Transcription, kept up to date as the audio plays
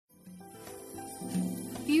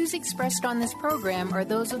views expressed on this program are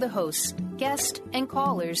those of the hosts, guests, and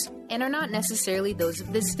callers, and are not necessarily those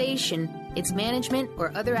of this station, its management,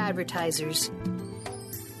 or other advertisers.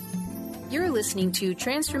 You're listening to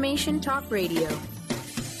Transformation Talk Radio.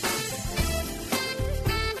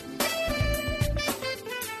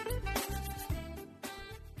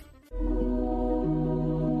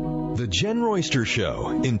 The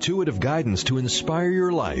Jen-Royster-Show, intuitive guidance to inspire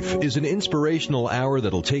your life, is an inspirational hour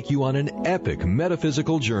that'll take you on an epic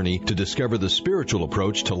metaphysical journey to discover the spiritual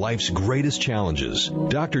approach to life's greatest challenges.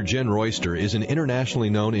 Dr. Jen Royster is an internationally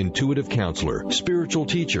known intuitive counselor, spiritual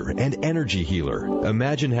teacher, and energy healer.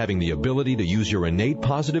 Imagine having the ability to use your innate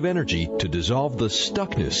positive energy to dissolve the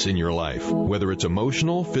stuckness in your life, whether it's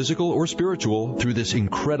emotional, physical, or spiritual, through this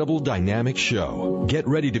incredible dynamic show. Get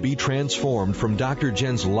ready to be transformed from Dr.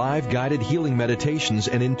 Jen's live guided healing meditations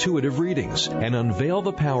and intuitive readings, and unveil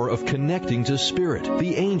the power of connecting to spirit,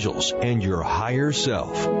 the angels, and your higher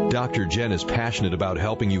self. Dr. Jen is passionate about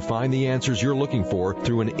helping you find the answers you're looking for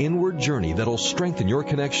through an inward journey that'll strengthen your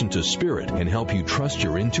connection to spirit and help you trust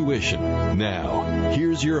your intuition. Now,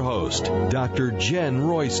 here's your host, Dr. Jen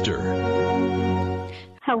Royster.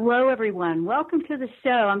 Hello, everyone. Welcome to the show.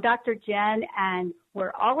 I'm Dr. Jen, and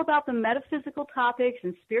we're all about the metaphysical topics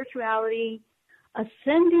and spirituality,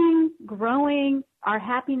 ascending, growing our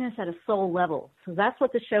happiness at a soul level. So that's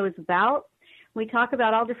what the show is about. We talk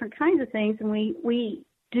about all different kinds of things, and we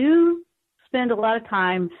do spend a lot of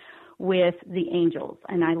time with the angels,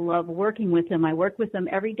 and I love working with them. I work with them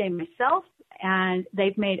every day myself, and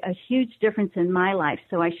they've made a huge difference in my life,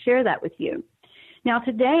 so I share that with you. Now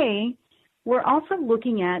today, we're also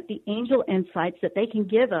looking at the angel insights that they can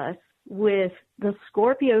give us with the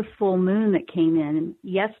Scorpio full moon that came in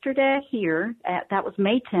yesterday here. That was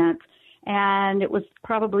May 10th, and it was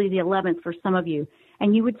probably the 11th for some of you.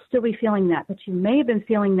 And you would still be feeling that, but you may have been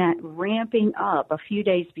feeling that ramping up a few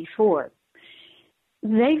days before.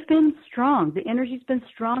 They've been strong. The energy's been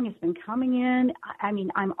strong. It's been coming in. I mean,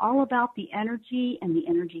 I'm all about the energy and the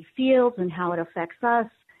energy fields and how it affects us.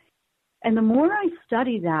 And the more I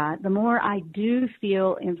study that, the more I do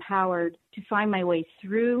feel empowered to find my way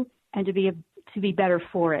through and to be better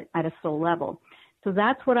for it at a soul level. So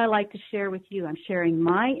that's what I like to share with you. I'm sharing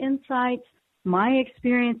my insights, my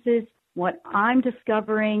experiences, what I'm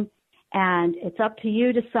discovering, and it's up to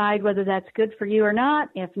you to decide whether that's good for you or not.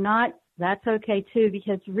 If not, that's okay too,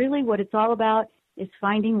 because really what it's all about is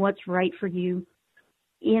finding what's right for you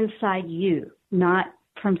inside you, not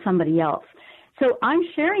from somebody else. So I'm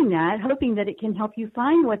sharing that, hoping that it can help you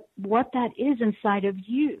find what that is inside of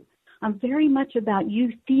you. I'm very much about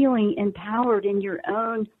you feeling empowered in your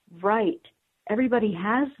own right. Everybody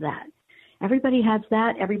has that. Everybody has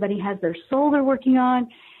that. Everybody has their soul they're working on.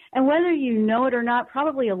 And whether you know it or not,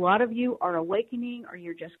 probably a lot of you are awakening or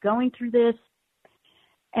you're just going through this.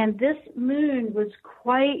 And this moon was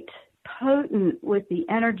quite potent with the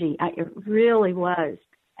energy. It really was.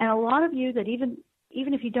 And a lot of you that even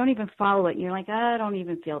if you don't even follow it, you're like, I don't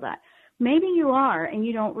even feel that. Maybe you are and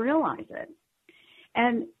you don't realize it.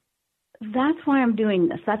 And that's why I'm doing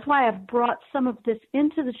this. That's why I've brought some of this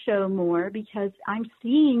into the show more, because I'm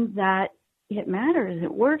seeing that it matters.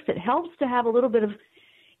 It works. It helps to have a little bit of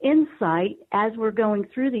insight as we're going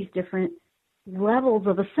through these different levels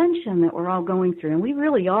of ascension that we're all going through. And we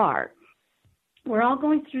really are. We're all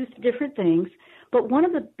going through different things. But one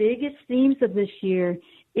of the biggest themes of this year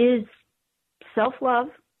is self-love,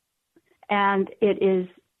 and it is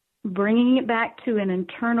bringing it back to an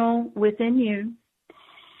internal within you,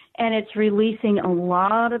 and it's releasing a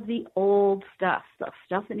lot of the old stuff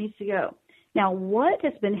that needs to go. Now, what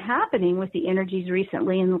has been happening with the energies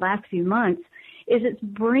recently in the last few months is it's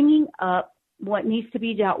bringing up what needs to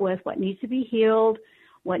be dealt with, what needs to be healed,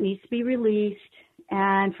 what needs to be released.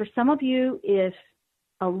 And for some of you, if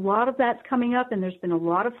a lot of that's coming up and there's been a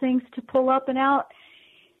lot of things to pull up and out,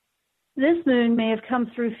 this moon may have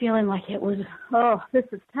come through feeling like it was, oh, this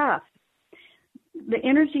is tough. The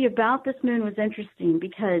energy about this moon was interesting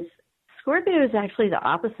because Scorpio is actually the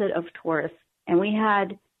opposite of Taurus, and we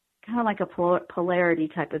had kind of like a polarity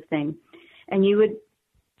type of thing. And you would,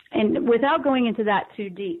 and without going into that too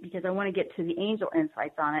deep, because I want to get to the angel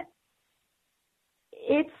insights on it,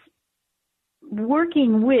 it's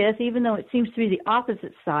working with, even though it seems to be the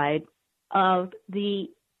opposite side of the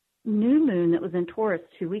new moon that was in Taurus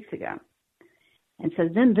 2 weeks ago. And so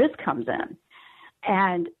then this comes in.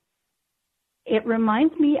 And it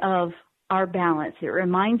reminds me of our balance. It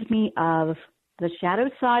reminds me of the shadow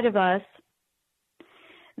side of us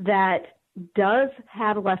that does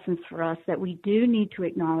have lessons for us that we do need to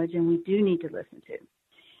acknowledge and we do need to listen to.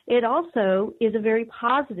 It also is a very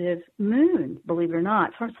positive moon, believe it or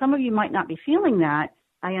not. For some of you might not be feeling that,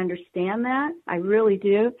 I understand that. I really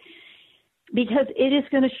do. Because it is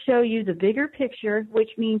going to show you the bigger picture, which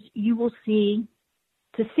means you will see,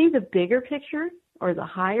 to see the bigger picture or the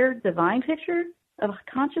higher divine picture of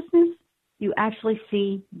consciousness, you actually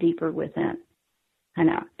see deeper within. I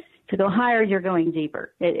know. To go higher, you're going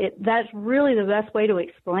deeper. That's really the best way to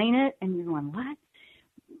explain it. And you're going, what?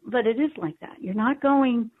 But it is like that. You're not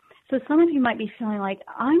going. So some of you might be feeling like,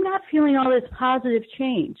 I'm not feeling all this positive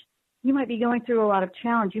change. You might be going through a lot of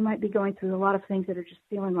challenge. You might be going through a lot of things that are just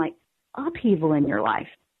feeling like upheaval in your life.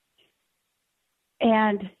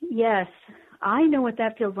 And yes, I know what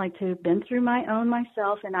that feels like too. Been through my own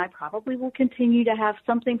myself, and I probably will continue to have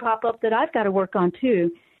something pop up that I've got to work on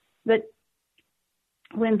too. But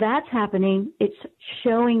when that's happening, it's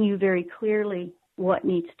showing you very clearly what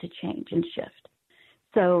needs to change and shift.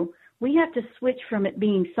 So we have to switch from it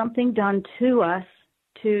being something done to us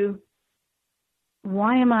to,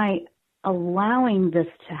 why am I allowing this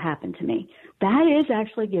to happen to me? That is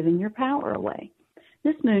actually giving your power away.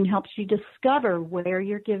 This moon helps you discover where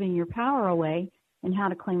you're giving your power away and how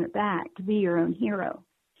to claim it back, to be your own hero.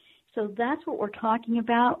 So that's what we're talking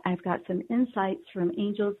about. I've got some insights from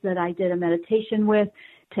angels that I did a meditation with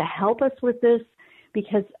to help us with this,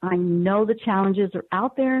 because I know the challenges are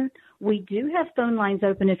out there. We do have phone lines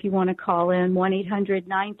open if you want to call in,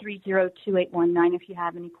 1-800-930-2819 if you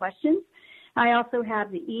have any questions. I also have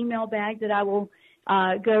the email bag that I will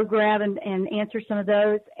go grab and answer some of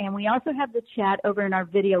those. And we also have the chat over in our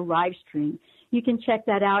video live stream. You can check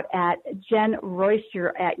that out at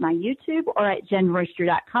Jen-Royster at my YouTube or at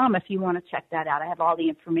the-jenn-royster.com if you want to check that out. I have all the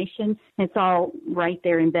information. It's all right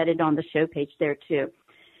there embedded on the show page there too.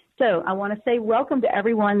 So I want to say welcome to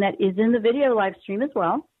everyone that is in the video live stream as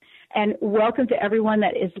well. And welcome to everyone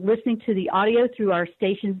that is listening to the audio through our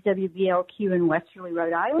stations WBLQ in Westerly,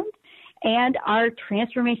 Rhode Island, and our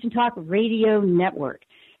Transformation Talk radio network.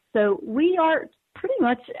 So we are pretty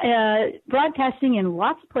much broadcasting in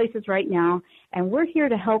lots of places right now, and we're here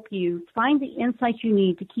to help you find the insights you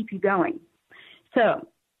need to keep you going. So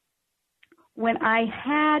when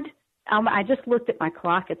I just looked at my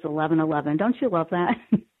clock, it's 11:11. Don't you love that?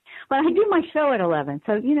 But I do my show at 11,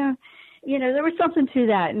 so, you know, there was something to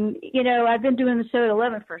that. And, I've been doing the show at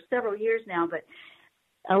 11 for several years now, but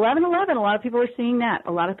 11:11, a lot of people are seeing that.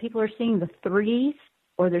 A lot of people are seeing the 3s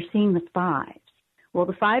or they're seeing the 5s. Well,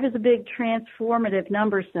 the 5 is a big transformative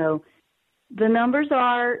number, so the numbers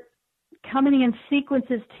are coming in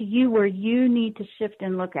sequences to you where you need to shift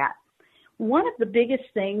and look at. One of the biggest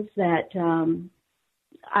things that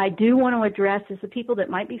I do want to address is the people that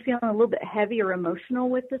might be feeling a little bit heavy or emotional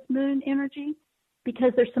with this moon energy,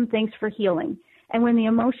 because there's some things for healing. And when the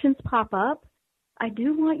emotions pop up, I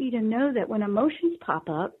do want you to know that when emotions pop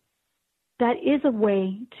up, that is a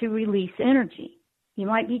way to release energy. You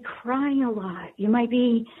might be crying a lot. You might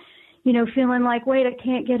be, feeling like, wait, I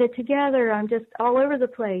can't get it together. I'm just all over the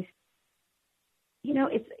place.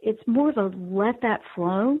 It's more of a let that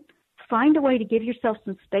flow. Find a way to give yourself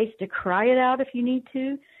some space to cry it out if you need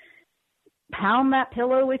to. Pound that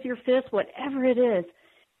pillow with your fist, whatever it is.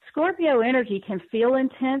 Scorpio energy can feel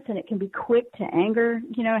intense and it can be quick to anger.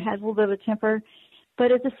 It has a little bit of a temper.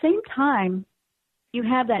 But at the same time, you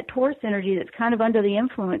have that Taurus energy that's kind of under the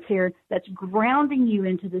influence here that's grounding you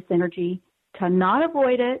into this energy to not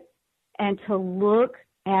avoid it and to look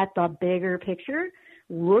at the bigger picture.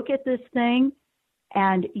 Look at this thing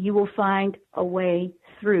and you will find a way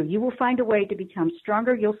through. You will find a way to become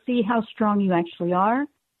stronger. You'll see how strong you actually are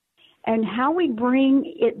and how we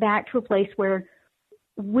bring it back to a place where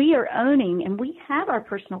we are owning and we have our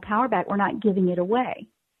personal power back. We're not giving it away.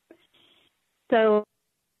 So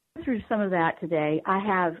through some of that today, I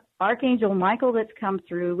have Archangel Michael that's come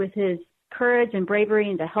through with his courage and bravery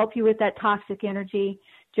and to help you with that toxic energy.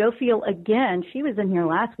 Jo Fiel, again, she was in here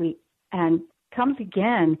last week and comes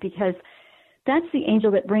again because that's the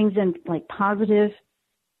angel that brings in like positive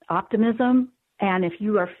optimism. And if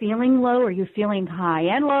you are feeling low or you're feeling high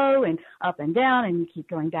and low and up and down and you keep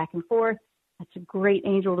going back and forth, that's a great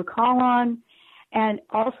angel to call on. And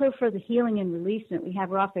also for the healing and releasement, we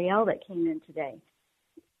have Raphael that came in today.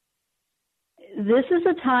 This is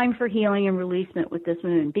a time for healing and releasement with this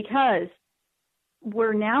moon because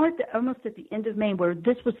we're now almost at the end of May where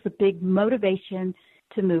this was the big motivation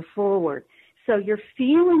to move forward. So you're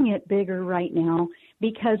feeling it bigger right now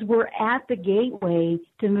because we're at the gateway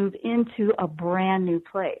to move into a brand new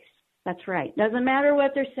place. That's right. Doesn't matter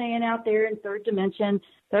what they're saying out there in third dimension.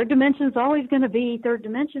 Third dimension is always going to be third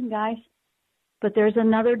dimension, guys. But there's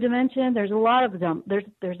another dimension. There's a lot of them.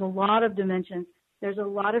 There's a lot of dimensions. There's a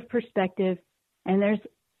lot of perspective. And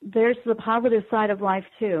there's the positive side of life,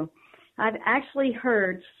 too. I've actually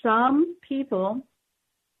heard some people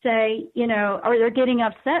say, or they're getting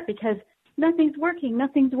upset because nothing's working. I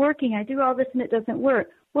do all this and it doesn't work.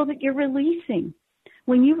 Well, that you're releasing.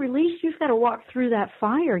 When you release, you've got to walk through that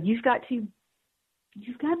fire. You've got to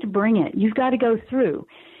bring it. You've got to go through.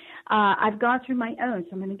 I've gone through my own,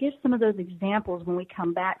 so I'm going to give some of those examples when we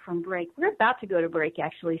come back from break. We're about to go to break,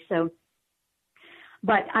 actually,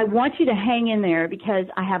 but I want you to hang in there because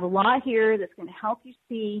I have a lot here that's going to help you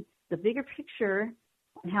see the bigger picture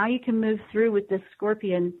and how you can move through with this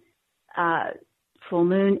Scorpion full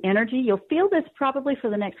moon energy. You'll feel this probably for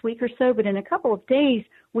the next week or so, but in a couple of days,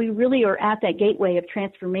 we really are at that gateway of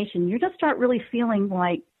transformation. You're going to start really feeling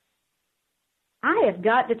like, I have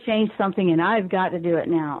got to change something and I've got to do it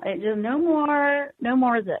now. No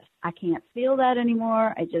more of this. I can't feel that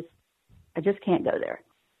anymore. I just can't go there.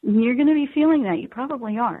 And you're going to be feeling that. You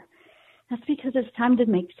probably are. That's because it's time to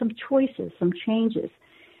make some choices, some changes.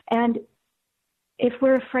 And if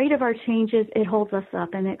we're afraid of our changes, it holds us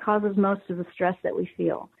up and it causes most of the stress that we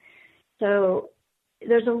feel. So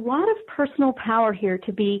there's a lot of personal power here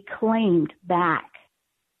to be claimed back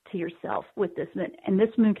to yourself with this moon. And this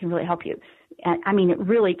moon can really help you. I mean, it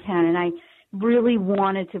really can. And I really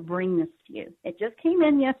wanted to bring this to you. It just came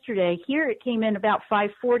in yesterday. Here it came in about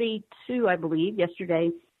 5:42, I believe,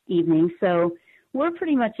 yesterday evening. So we're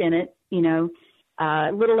pretty much in it, a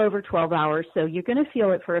little over 12 hours. So you're going to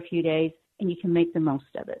feel it for a few days and you can make the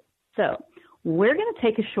most of it. So we're going to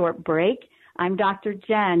take a short break. I'm Dr.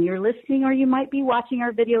 Jen. You're listening or you might be watching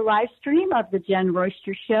our video live stream of the Jen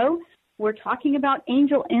Royster Show. We're talking about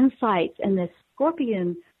angel insights and the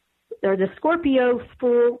Scorpio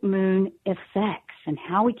full moon effects and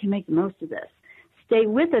how we can make the most of this. Stay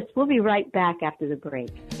with us. We'll be right back after the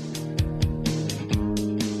break.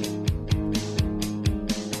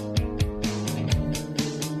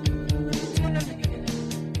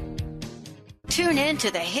 Tune in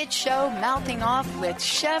to the hit show Mouthing Off with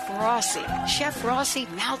Chef Rossi. Chef Rossi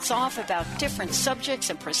mouths off about different subjects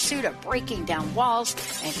in pursuit of breaking down walls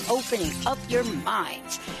and opening up your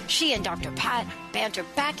minds. She and Dr. Pat banter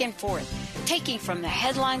back and forth, taking from the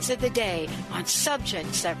headlines of the day on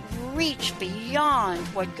subjects that reach beyond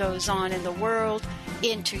what goes on in the world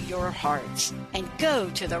into your hearts. And go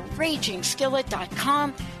to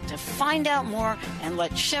theragingskillet.com to find out more and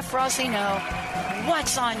let Chef Rossi know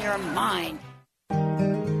what's on your mind.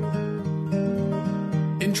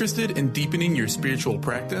 Interested in deepening your spiritual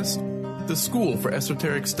practice? The School for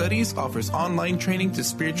Esoteric Studies offers online training to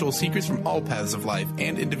spiritual seekers from all paths of life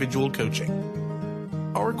and individual coaching.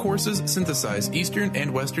 Our courses synthesize Eastern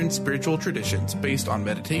and Western spiritual traditions based on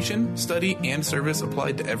meditation, study, and service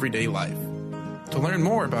applied to everyday life. To learn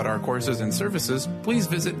more about our courses and services, please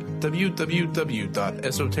visit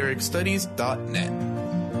www.esotericstudies.net.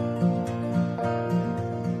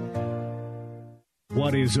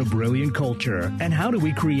 What is a brilliant culture, and how do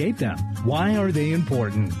we create them? Why are they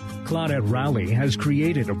important? Claudette Rowley has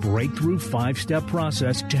created a breakthrough 5-step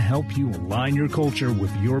process to help you align your culture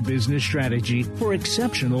with your business strategy for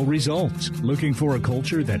exceptional results. Looking for a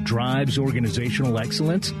culture that drives organizational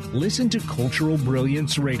excellence? Listen to Cultural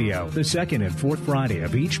Brilliance Radio, the second and fourth Friday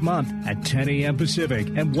of each month at 10 a.m. Pacific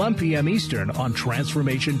and 1 p.m. Eastern on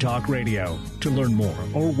Transformation Talk Radio. To learn more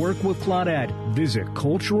or work with Claudette, visit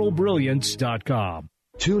culturalbrilliance.com.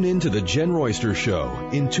 Tune in to the Jen Royster Show,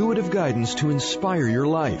 intuitive guidance to inspire your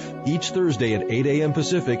life, each Thursday at 8 a.m.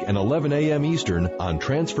 Pacific and 11 a.m. Eastern on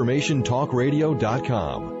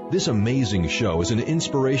TransformationTalkRadio.com. This amazing show is an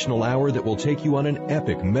inspirational hour that will take you on an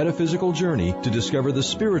epic metaphysical journey to discover the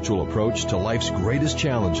spiritual approach to life's greatest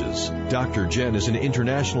challenges. Dr. Jen is an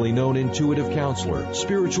internationally known intuitive counselor,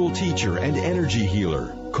 spiritual teacher, and energy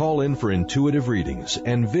healer. Call in for intuitive readings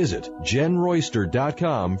and visit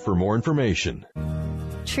JenRoyster.com for more information.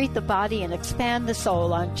 Treat the Body and Expand the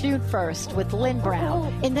Soul on June 1st with Lynn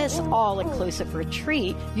Brown. In this all-inclusive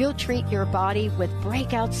retreat, you'll treat your body with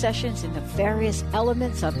breakout sessions in the various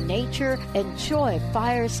elements of nature. Enjoy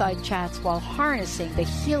fireside chats while harnessing the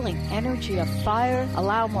healing energy of fire.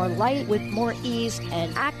 Allow more light with more ease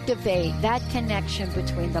and activate that connection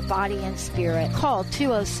between the body and spirit. Call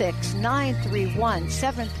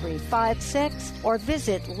 206-931-7356 or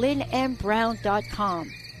visit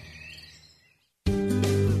lynnmbrown.com.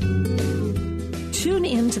 Tune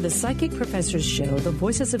in to the Psychic Professor's Show, The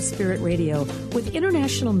Voices of Spirit Radio, with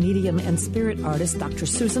international medium and spirit artist Dr.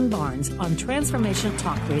 Susan Barnes on Transformation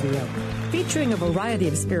Talk Radio, featuring a variety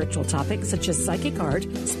of spiritual topics such as psychic art,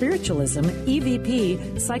 spiritualism,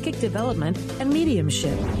 EVP, psychic development, and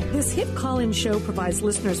mediumship. This hit call-in show provides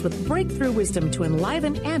listeners with breakthrough wisdom to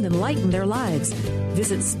enliven and enlighten their lives.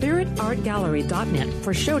 Visit spiritartgallery.net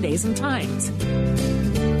for show days and times.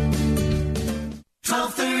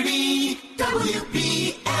 1230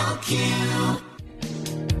 WBLQ.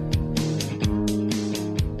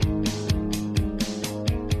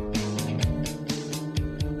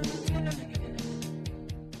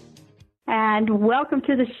 And welcome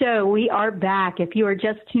to the show. We are back. If you are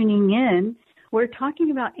just tuning in, we're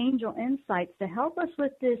talking about angel insights to help us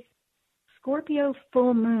with this Scorpio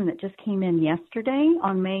full moon that just came in yesterday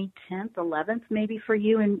on May 10th, 11th, maybe for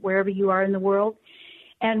you and wherever you are in the world.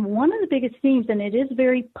 And one of the biggest themes, and it is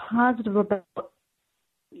very positive about,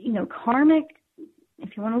 karmic,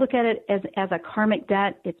 if you want to look at it as a karmic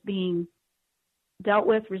debt, it's being dealt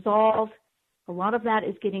with, resolved. A lot of that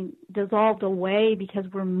is getting dissolved away because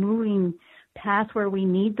we're moving past where we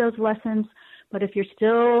need those lessons. But if you're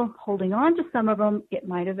still holding on to some of them, it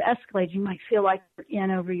might have escalated. You might feel like you're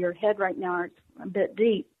in over your head right now, or it's a bit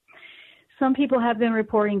deep. Some people have been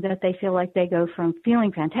reporting that they feel like they go from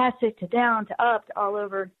feeling fantastic to down to up to all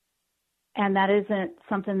over, and that isn't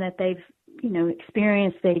something that they've,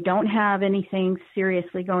 experienced. They don't have anything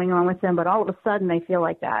seriously going on with them, but all of a sudden they feel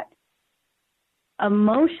like that.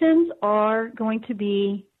 Emotions are going to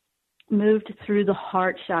be moved through the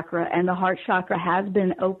heart chakra, and the heart chakra has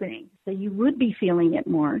been opening. So you would be feeling it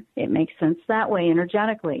more. It makes sense that way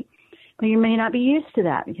energetically. But you may not be used to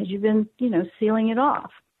that because you've been, sealing it off.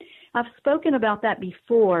 I've spoken about that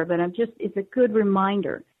before, but it's a good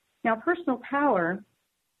reminder. Now, personal power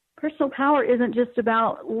isn't just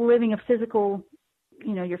about living a physical,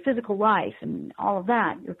 your physical life and all of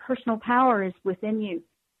that. Your personal power is within you.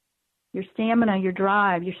 Your stamina, your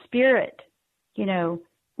drive, your spirit,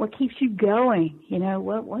 what keeps you going,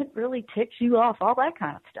 what really ticks you off, all that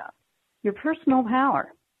kind of stuff. Your personal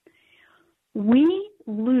power. We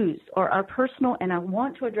lose, or our personal, and I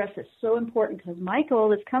want to address this, so important because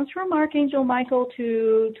this comes from Archangel Michael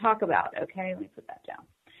to talk about, okay? Let me put that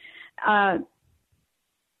down.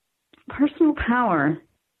 Personal power,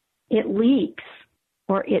 it leaks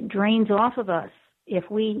or it drains off of us if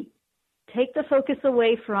we take the focus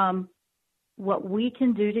away from what we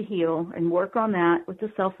can do to heal and work on that with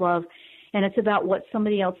the self-love, and it's about what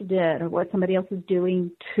somebody else did or what somebody else is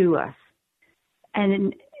doing to us.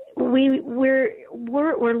 And we're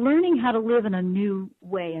learning how to live in a new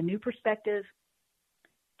way, a new perspective,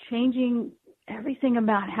 changing everything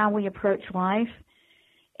about how we approach life.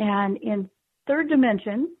 And in third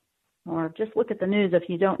dimension, or just look at the news if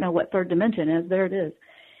you don't know what third dimension is, there it is.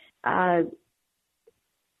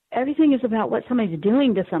 Everything is about what somebody's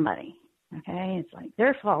doing to somebody. Okay, it's like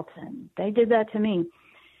their fault and they did that to me.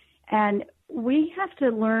 And we have to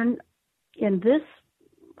learn in this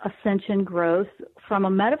ascension growth from a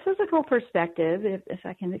metaphysical perspective, if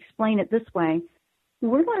I can explain it this way,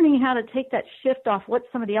 we're learning how to take that shift off what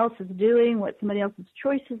somebody else is doing, what somebody else's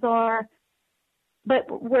choices are. But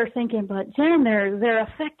we're thinking, but Jen, they're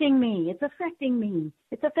affecting me. It's affecting me.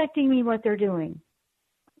 It's affecting me what they're doing.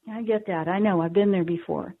 I get that. I know. I've been there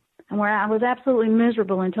before. And where I was absolutely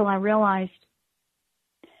miserable until I realized,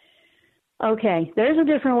 okay, there's a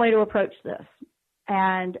different way to approach this.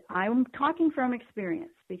 And I'm talking from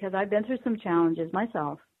experience because I've been through some challenges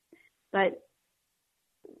myself. But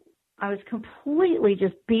I was completely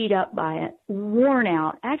just beat up by it, worn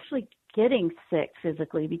out, actually getting sick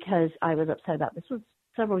physically because I was upset about it. This was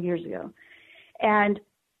several years ago. And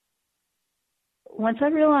once I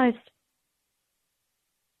realized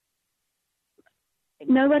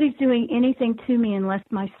nobody's doing anything to me unless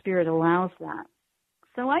my spirit allows that.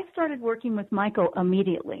 So I started working with Michael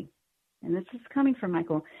immediately. And this is coming from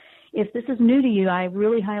Michael. If this is new to you, I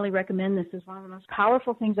really highly recommend this. It's one of the most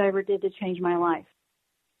powerful things I ever did to change my life.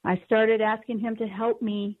 I started asking him to help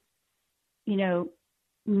me,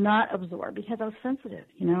 not absorb because I was sensitive.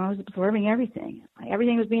 I was absorbing everything. Like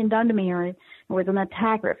everything was being done to me or it was an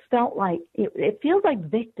attack, or it felt like, it feels like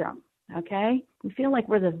victim. Okay? We feel like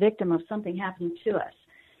we're the victim of something happening to us.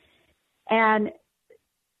 And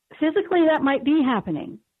physically that might be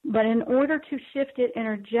happening, but in order to shift it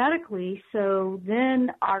energetically, so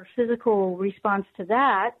then our physical response to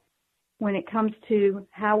that, when it comes to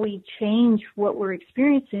how we change what we're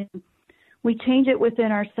experiencing, we change it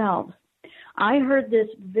within ourselves. I heard this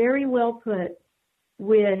very well put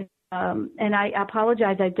with, and I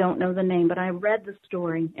apologize, I don't know the name, but I read the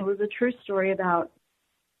story. It was a true story about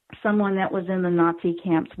someone that was in the Nazi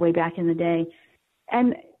camps way back in the day.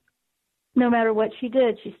 And no matter what she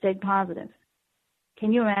did, she stayed positive.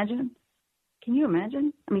 Can you imagine? Can you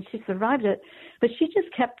imagine? I mean, she survived it, but she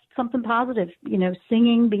just kept something positive,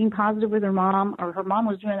 singing, being positive with her mom, or her mom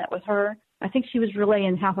was doing that with her. I think she was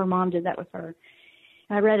relaying how her mom did that with her.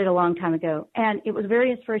 I read it a long time ago, and it was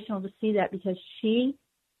very inspirational to see that because she,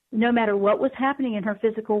 no matter what was happening in her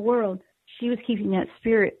physical world, she was keeping that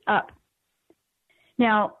spirit up.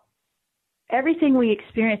 Now, everything we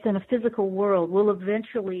experience in a physical world will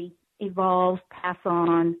eventually evolve, pass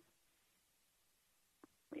on.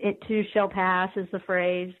 It too shall pass is the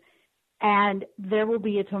phrase, and there will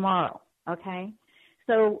be a tomorrow, okay?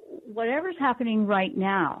 So whatever's happening right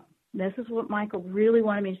now, this is what Michael really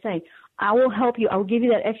wanted me to say. I will help you. I will give you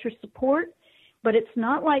that extra support, but it's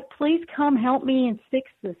not like, please come help me and fix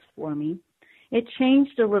this for me. It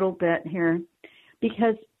changed a little bit here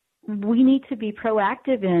because we need to be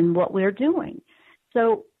proactive in what we're doing.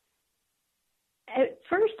 So at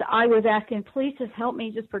first I was asking, please just help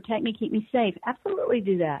me, just protect me, keep me safe. Absolutely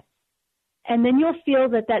do that. And then you'll feel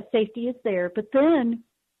that safety is there. But then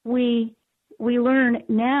we learn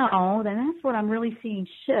now, and that's what I'm really seeing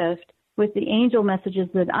shift with the angel messages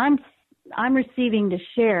that I'm receiving to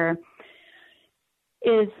share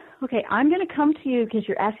is, okay, I'm going to come to you because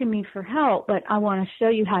you're asking me for help, but I want to show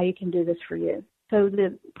you how you can do this for you. So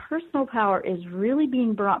the personal power is really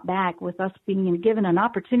being brought back with us being given an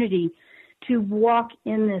opportunity to walk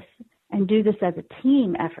in this and do this as a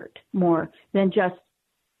team effort more than just,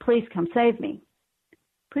 please come save me.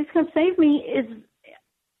 Please come save me is,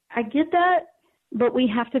 I get that, but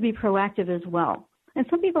we have to be proactive as well. And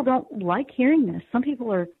some people don't like hearing this. Some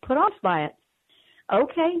people are put off by it.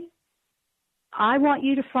 Okay, I want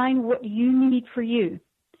you to find what you need for you.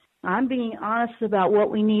 I'm being honest about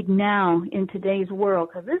what we need now in today's world,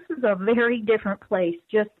 because this is a very different place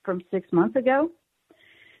just from 6 months ago,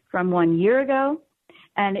 from 1 year ago,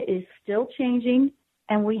 and it is still changing,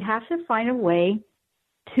 and we have to find a way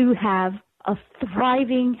to have a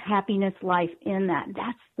thriving happiness life in that.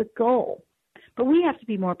 That's the goal. But we have to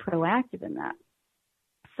be more proactive in that.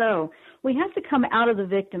 So we have to come out of the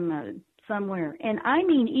victim mode somewhere. And I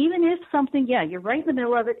mean, even if something, you're right in the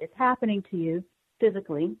middle of it, it's happening to you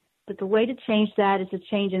physically, but the way to change that is to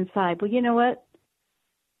change inside. Well, you know what?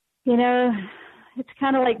 It's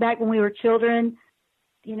kind of like back when we were children,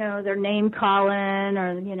 they're name calling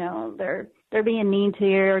or, they're being mean to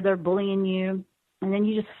you or they're bullying you. And then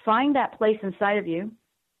you just find that place inside of you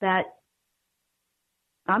that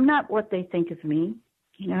I'm not what they think of me,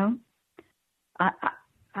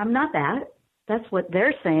 I'm not that. That's what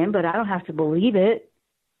they're saying, but I don't have to believe it.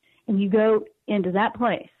 And you go into that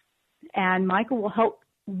place. And Michael will help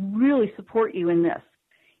really support you in this.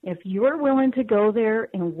 If you're willing to go there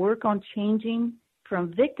and work on changing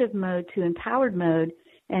from victim mode to empowered mode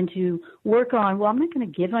and to work on, I'm not going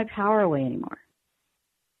to give my power away anymore.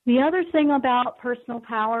 The other thing about personal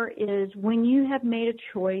power is when you have made a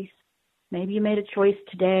choice, maybe you made a choice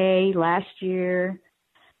today, last year,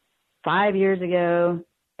 5 years ago,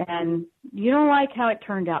 and you don't like how it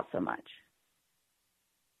turned out so much.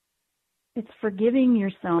 It's forgiving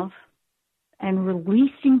yourself and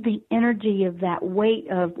releasing the energy of that weight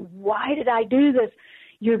of, why did I do this?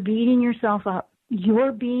 You're beating yourself up.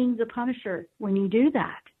 You're being the punisher when you do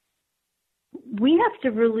that. We have to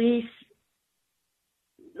release,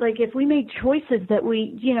 like if we made choices that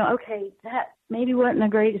we, okay, that maybe wasn't the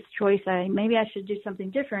greatest choice. Maybe I should do something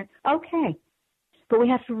different. Okay. But we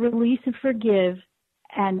have to release and forgive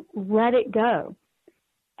and let it go.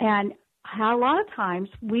 And a lot of times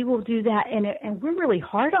we will do that, and we're really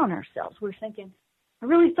hard on ourselves. We're thinking, I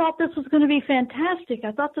really thought this was going to be fantastic.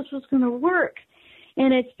 I thought this was going to work,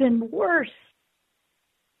 and it's been worse.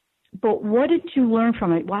 But what did you learn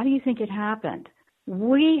from it? Why do you think it happened?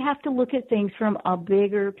 We have to look at things from a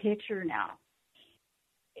bigger picture now.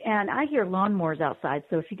 And I hear lawnmowers outside,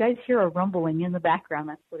 so if you guys hear a rumbling in the background,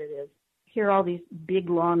 that's what it is. Hear all these big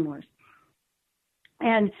lawnmowers.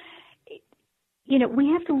 And, we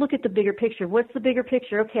have to look at the bigger picture. What's the bigger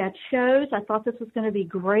picture? Okay, I thought this was going to be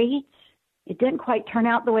great. It didn't quite turn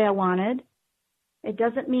out the way I wanted. It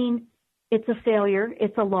doesn't mean it's a failure,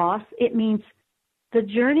 it's a loss. It means the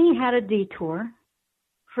journey had a detour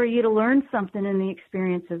for you to learn something in the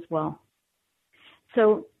experience as well.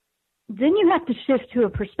 So then you have to shift to a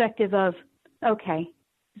perspective of, okay,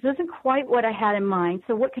 this isn't quite what I had in mind,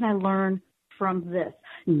 so what can I learn from this?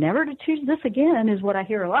 Never to choose this again is what I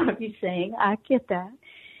hear a lot of you saying. I get that.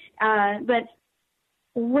 But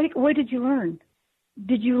what did you learn?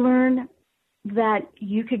 Did you learn that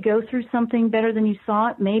you could go through something better than you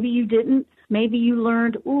thought? Maybe you didn't. Maybe you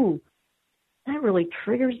learned, that really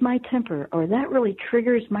triggers my temper, or that really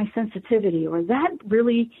triggers my sensitivity, or that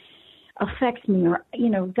really affects me, or,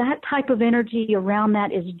 that type of energy around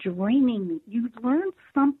that is draining me. You learned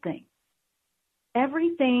something.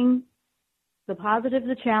 Everything, the positive,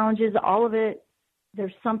 the challenges, all of it,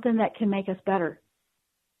 there's something that can make us better.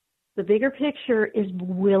 The bigger picture is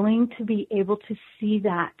willing to be able to see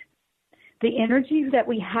that. The energy that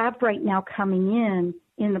we have right now coming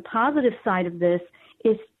in the positive side of this,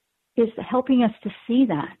 is is helping us to see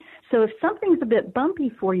that. So if something's a bit bumpy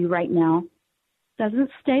for you right now, doesn't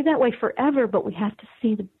stay that way forever, but we have to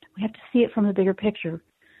see it from the bigger picture.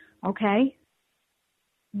 Okay?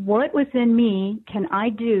 What within me can I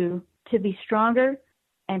do to be stronger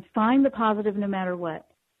and find the positive no matter what?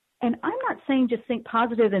 And I'm not saying just think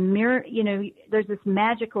positive and mirror, there's this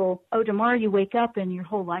magical, tomorrow you wake up and your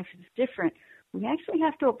whole life is different. We actually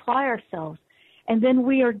have to apply ourselves. And then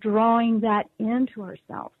we are drawing that into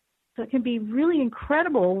ourselves. So it can be really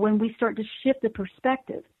incredible when we start to shift the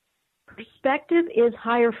perspective. Perspective is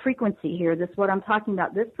higher frequency here. This is what I'm talking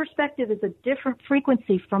about. This perspective is a different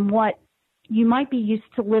frequency from what you might be used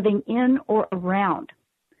to living in or around.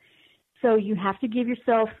 So you have to give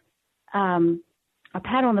yourself a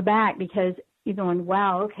pat on the back because you're going,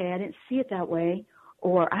 wow, okay, I didn't see it that way,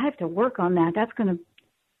 or I have to work on that. I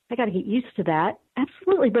got to get used to that.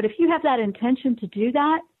 Absolutely. But if you have that intention to do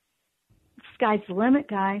that, the sky's the limit,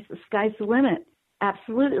 guys. The sky's the limit.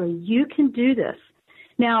 Absolutely. You can do this.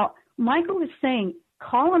 Now, Michael was saying,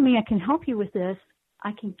 call on me. I can help you with this.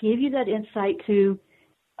 I can give you that insight to,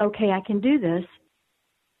 okay, I can do this.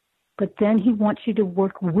 But then he wants you to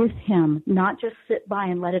work with him, not just sit by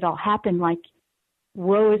and let it all happen like,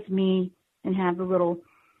 woe is me, and have a little,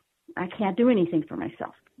 I can't do anything for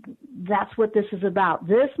myself. That's what this is about.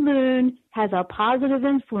 This moon has a positive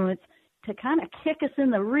influence to kind of kick us in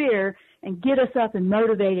the rear and get us up and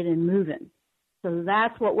motivated and moving. So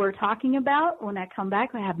that's what we're talking about. When I come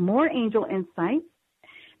back, I have more angel insights.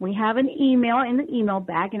 We have an email in the email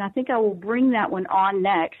bag, and I think I will bring that one on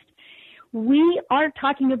next. We are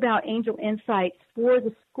talking about angel insights for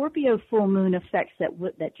the Scorpio full moon effects that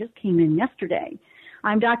just came in yesterday.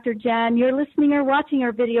 I'm Dr. Jen. You're listening or watching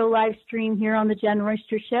our video live stream here on the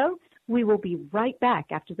Jen-Royster Show. We will be right back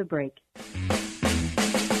after the break.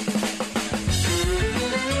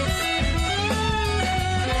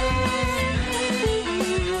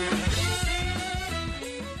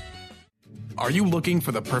 Are you looking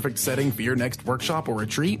for the perfect setting for your next workshop or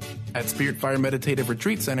retreat? At Spirit Fire Meditative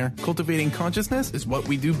Retreat Center, cultivating consciousness is what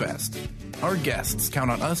we do best. Our guests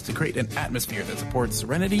count on us to create an atmosphere that supports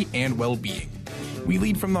serenity and well-being. We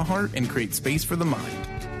lead from the heart and create space for the mind.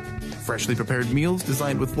 Freshly prepared meals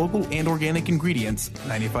designed with local and organic ingredients,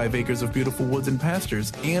 95 acres of beautiful woods and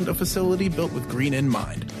pastures, and a facility built with green in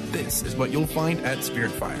mind. This is what you'll find at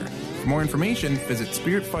Spirit Fire. For more information, visit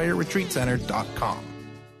spiritfireretreatcenter.com.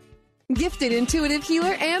 Gifted intuitive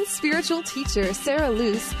healer and spiritual teacher Sarah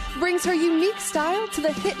Luce brings her unique style to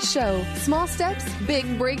the hit show Small Steps,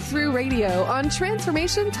 Big Breakthrough Radio on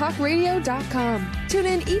TransformationTalkRadio.com. Tune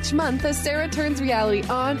in each month as Sarah turns reality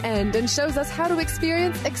on end and shows us how to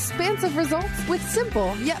experience expansive results with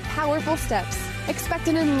simple yet powerful steps. Expect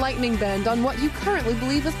an enlightening bend on what you currently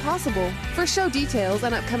believe is possible. For show details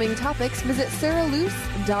and upcoming topics, visit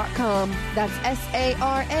sarahluce.com. That's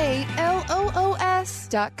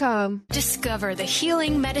SARALOOS.com. Discover the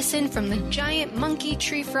healing medicine from the giant monkey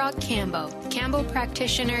tree frog Cambo. Cambo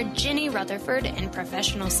practitioner Ginny Rutherford and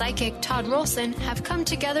professional psychic Todd Rolson have come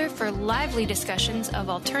together for lively discussions of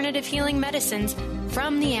alternative healing medicines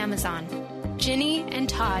from the Amazon. Ginny and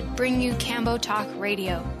Todd bring you Cambo Talk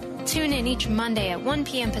Radio. Tune in each Monday at 1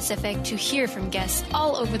 p.m. Pacific to hear from guests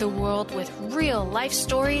all over the world with real life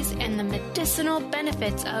stories and the medicinal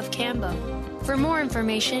benefits of Cambo. For more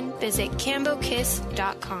information, visit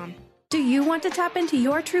cambokiss.com. Do you want to tap into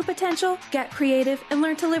your true potential, get creative, and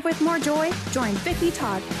learn to live with more joy? Join Vicki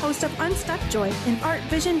Todd, host of Unstuck Joy, in Art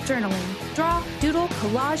Vision Journaling. Draw, doodle,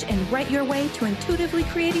 collage, and write your way to intuitively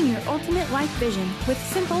creating your ultimate life vision with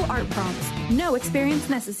simple art prompts. No experience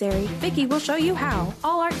necessary. Vicki will show you how.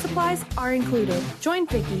 All art supplies are included. Join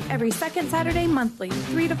Vicki every second Saturday monthly,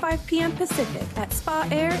 3 to 5 p.m. Pacific at Spa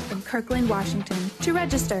Air in Kirkland, Washington. To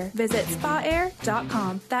register, visit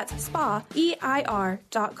spaair.com. That's SPA-EIR.com.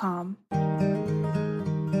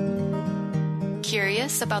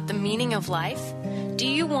 Curious about the meaning of life? Do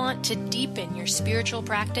you want to deepen your spiritual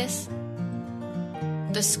practice?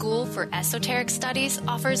 The School for Esoteric Studies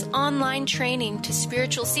offers online training to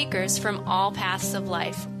spiritual seekers from all paths of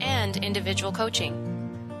life and individual coaching.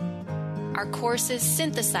 Our courses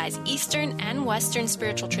synthesize Eastern and Western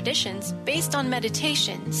spiritual traditions based on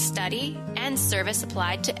meditation, study, and service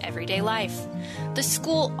applied to everyday life. The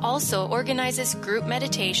school also organizes group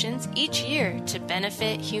meditations each year to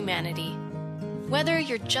benefit humanity. Whether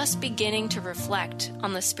you're just beginning to reflect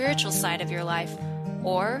on the spiritual side of your life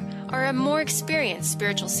or are a more experienced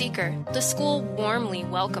spiritual seeker, the school warmly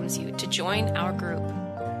welcomes you to join our group.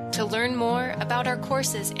 To learn more about our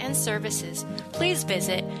courses and services, please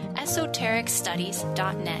visit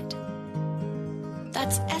esotericstudies.net.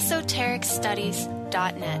 That's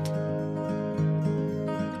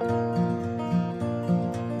esotericstudies.net.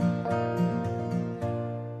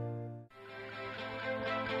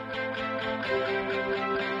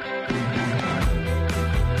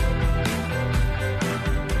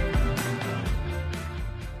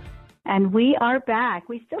 And we are back.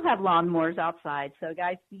 We still have lawnmowers outside. So,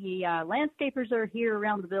 guys, the landscapers are here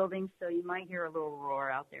around the building, so you might hear a little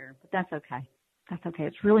roar out there. But that's okay. That's okay.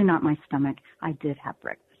 It's really not my stomach. I did have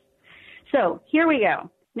breakfast. So here we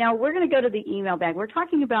go. Now, we're going to go to the email bag. We're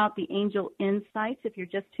talking about the angel insights, if you're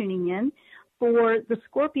just tuning in, for the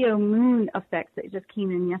Scorpio moon effects that just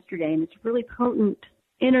came in yesterday. And it's really potent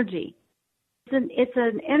energy. It's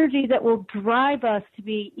an energy that will drive us to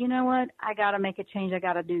be, you know what, I got to make a change. I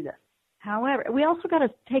got to do this. However, we also got to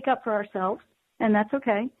take up for ourselves, and that's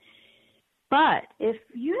okay. But if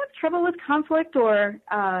you have trouble with conflict or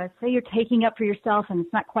say you're taking up for yourself and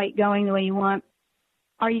it's not quite going the way you want,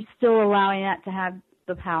 are you still allowing that to have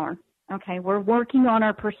the power? Okay, we're working on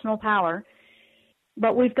our personal power,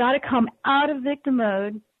 but we've got to come out of victim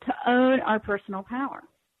mode to own our personal power.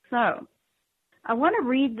 So I want to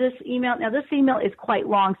read this email. Now, this email is quite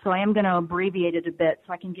long, so I am going to abbreviate it a bit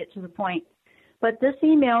so I can get to the point. But this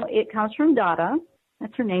email, it comes from Dada.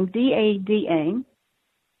 That's her name, D-A-D-A.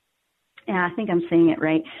 And I think I'm saying it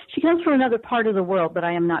right. She comes from another part of the world, but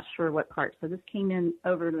I am not sure what part. So this came in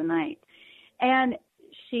over the night. And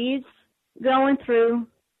she's going through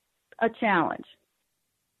a challenge.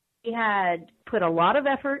 She had put a lot of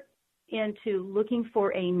effort into looking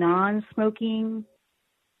for a non-smoking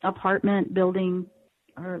apartment, building,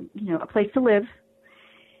 or, you know, a place to live,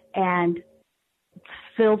 and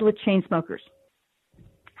filled with chain smokers.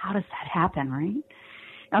 How does that happen, right?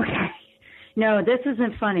 Okay. No, this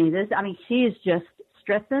isn't funny. She is just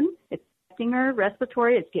stressing. It's affecting her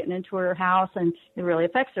respiratory. It's getting into her house, and it really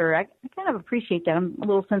affects her. I kind of appreciate that. I'm a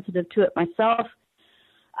little sensitive to it myself.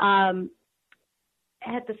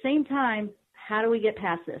 At the same time, how do we get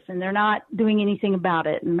past this? And they're not doing anything about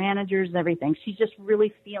it, and managers and everything. She's just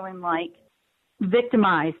really feeling like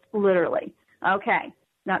victimized, literally. Okay.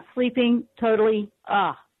 Not sleeping, totally.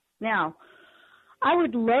 Now, I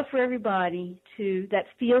would love for everybody that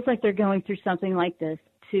feels like they're going through something like this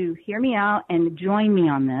to hear me out and join me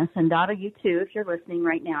on this. And Dada, you too, if you're listening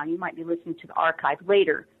right now. You might be listening to the archive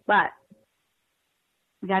later. But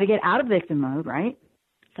we got to get out of victim mode, right?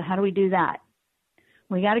 So how do we do that?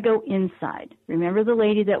 We got to go inside. Remember the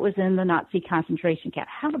lady that was in the Nazi concentration camp?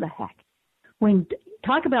 How the heck?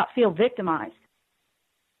 Talk about feel victimized.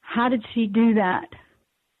 How did she do that?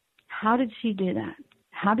 How did she do that?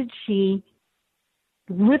 How did she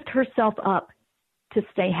lift herself up to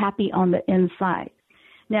stay happy on the inside?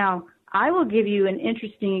 Now, I will give you an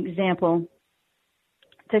interesting example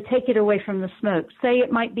to take it away from the smoke. Say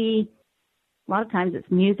it might be, a lot of times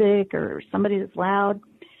it's music or somebody that's loud.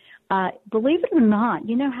 Believe it or not,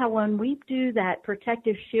 you know how when we do that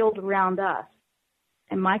protective shield around us,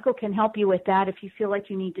 and Michael can help you with that if you feel like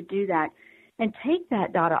you need to do that, and take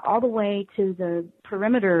that data all the way to the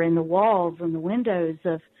perimeter and the walls and the windows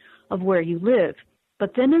of where you live.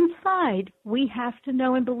 But then inside, we have to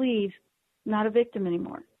know and believe not a victim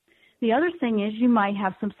anymore. The other thing is you might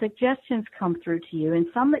have some suggestions come through to you, and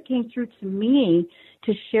some that came through to me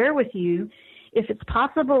to share with you, if it's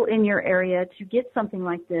possible in your area to get something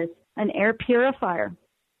like this, an air purifier,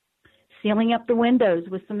 sealing up the windows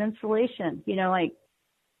with some insulation, like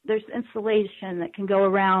there's insulation that can go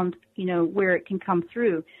around, where it can come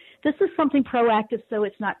through. This is something proactive so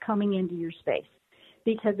it's not coming into your space.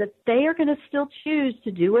 Because if they are going to still choose to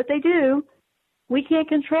do what they do, we can't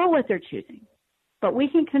control what they're choosing, but we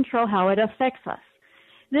can control how it affects us.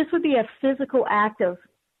 This would be a physical act of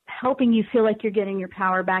helping you feel like you're getting your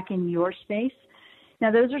power back in your space. Now,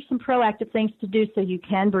 those are some proactive things to do so you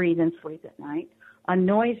can breathe and sleep at night. A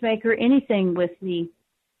noisemaker, anything with the,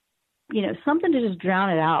 something to just drown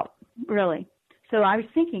it out, really. So I was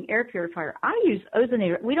thinking air purifier. I use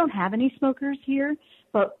ozonator. We don't have any smokers here,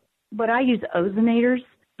 but I use ozonators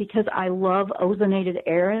because I love ozonated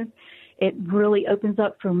air. It really opens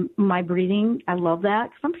up for my breathing. I love that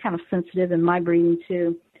because I'm kind of sensitive in my breathing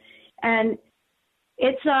too. And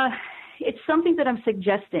it's something that I'm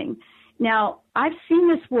suggesting. Now, I've seen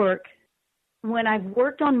this work when I've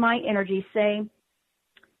worked on my energy. Say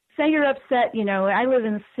you're upset, I live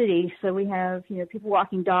in the city, so we have, people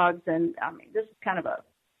walking dogs, and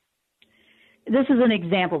this is an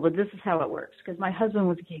example, but this is how it works, because my husband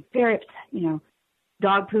was getting very upset,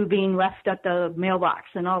 dog poo being left at the mailbox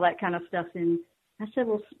and all that kind of stuff. And I said,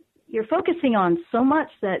 well, you're focusing on so much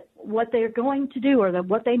that what they're going to do or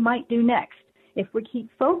what they might do next. If we keep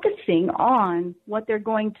focusing on what they're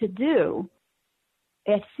going to do,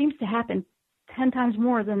 it seems to happen 10 times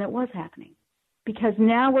more than it was happening, because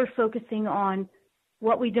now we're focusing on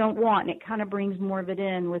what we don't want, and it kind of brings more of it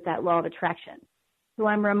in with that law of attraction. So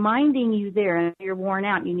I'm reminding you there, and you're worn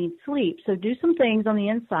out, you need sleep. So do some things on the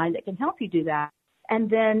inside that can help you do that. And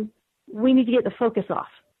then we need to get the focus off.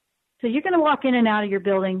 So you're going to walk in and out of your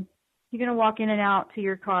building. You're going to walk in and out to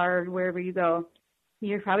your car or wherever you go.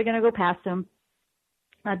 You're probably going to go past them.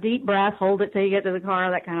 A deep breath, hold it till you get to the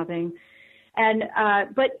car, that kind of thing. And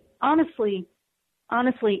but honestly,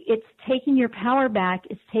 it's taking your power back.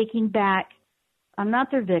 It's taking back, I'm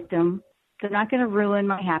not their victim. They're not going to ruin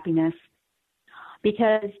my happiness,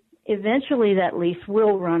 because eventually that lease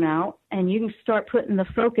will run out and you can start putting the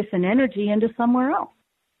focus and energy into somewhere else.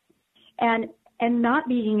 And not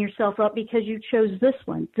beating yourself up because you chose this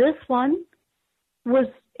one. This one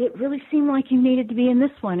it really seemed like you needed to be in this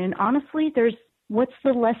one. And honestly, what's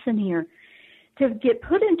the lesson here? To get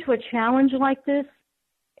put into a challenge like this,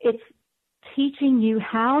 it's teaching you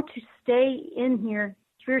how to stay in here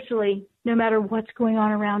spiritually no matter what's going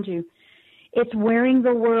on around you. It's wearing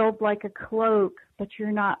the world like a cloak, but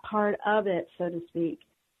you're not part of it, so to speak,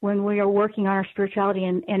 when we are working on our spirituality,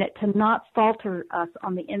 and it to not falter us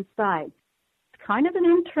on the inside. It's kind of an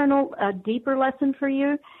internal, deeper lesson for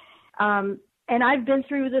you. And I've been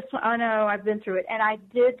through this. I know I've been through it. And I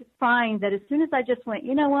did find that as soon as I just went,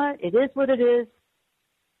 you know what, it is what it is.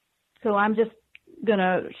 So I'm just going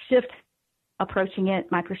to shift approaching it,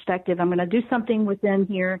 my perspective. I'm going to do something within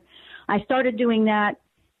here. I started doing that,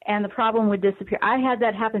 and the problem would disappear. I had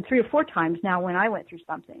that happen 3 or 4 times now when I went through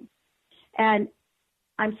something. And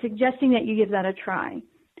I'm suggesting that you give that a try.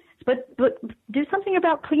 But do something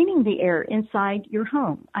about cleaning the air inside your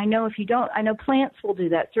home. I know if you don't, I know plants will do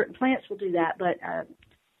that. Certain plants will do that, but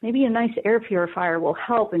maybe a nice air purifier will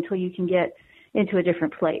help until you can get into a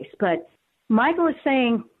different place. But Michael is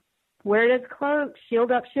saying, wear it as a cloak,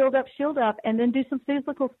 shield up, shield up, shield up, and then do some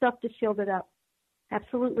physical stuff to shield it up.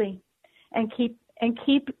 Absolutely. And keep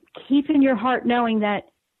in your heart knowing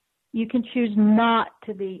that you can choose not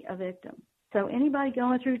to be a victim. So anybody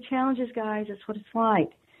going through challenges, guys, that's what it's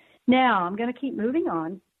like. Now, I'm going to keep moving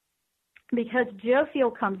on because Joe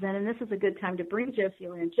Field comes in, and this is a good time to bring Joe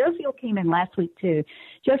Field in. Joe Field came in last week, too.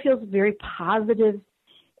 Joe Field's very positive,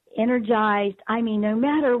 energized. I mean, no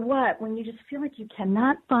matter what, when you just feel like you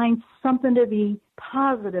cannot find something to be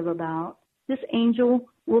positive about, this angel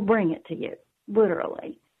will bring it to you,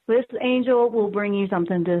 literally. This angel will bring you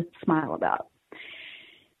something to smile about.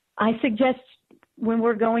 I suggest when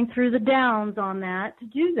we're going through the downs on that to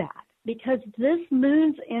do that, because this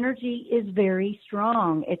moon's energy is very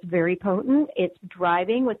strong. It's very potent. It's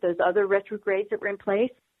driving with those other retrogrades that were in place.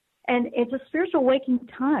 And it's a spiritual waking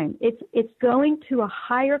time. It's going to a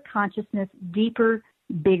higher consciousness, deeper,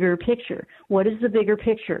 bigger picture. What is the bigger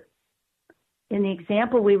picture? In the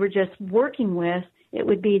example we were just working with, it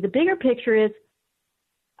would be the bigger picture is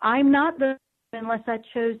I'm not the victim unless I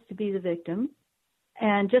chose to be the victim.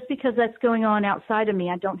 And just because that's going on outside of me,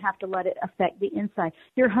 I don't have to let it affect the inside.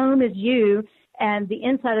 Your home is you, and the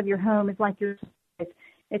inside of your home is like your life.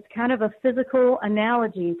 It's kind of a physical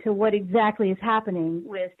analogy to what exactly is happening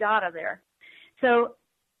with Dada there. So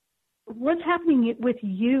what's happening with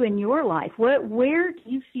you in your life? Where do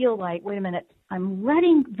you feel like, wait a minute, I'm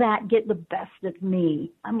letting that get the best of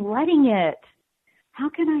me. I'm letting it. How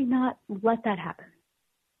can I not let that happen?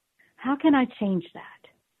 How can I change that?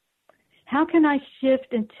 How can I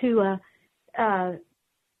shift into a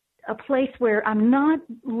place where I'm not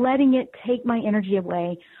letting it take my energy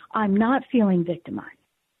away? I'm not feeling victimized.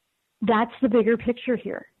 That's the bigger picture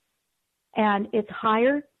here. And it's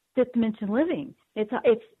higher fifth dimension living. It's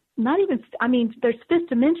not even, I mean, there's fifth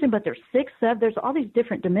dimension, but there's sixth, seventh, there's all these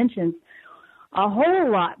different dimensions. A whole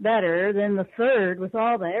lot better than the third with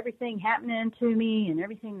all the everything happening to me and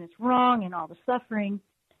everything that's wrong and all the suffering.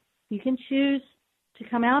 You can choose to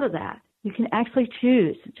come out of that. You can actually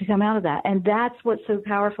choose to come out of that. And that's what's so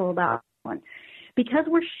powerful about one. Because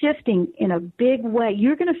we're shifting in a big way,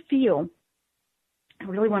 you're going to feel, I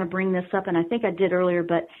really want to bring this up, and I think I did earlier,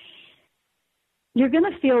 but you're going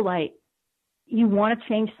to feel like you want to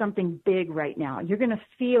change something big right now. You're going to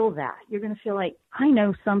feel that. You're going to feel like, I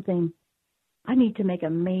know something. I need to make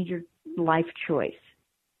a major life choice.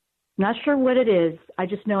 Not sure what it is. I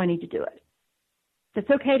just know I need to do it. It's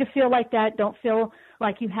okay to feel like that. Don't feel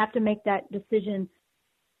like you have to make that decision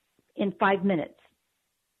in 5 minutes.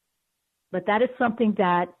 But that is something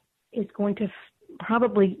that is going to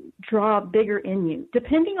probably draw bigger in you,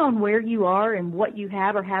 depending on where you are and what you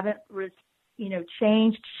have or haven't,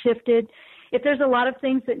 changed, shifted. If there's a lot of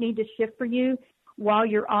things that need to shift for you while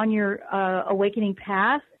you're on your awakening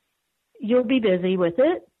path, you'll be busy with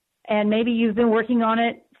it. And maybe you've been working on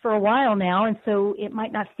it for a while now, and so it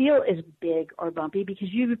might not feel as big or bumpy because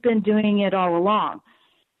you've been doing it all along.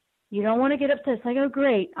 You don't want to get upset. It's like, oh,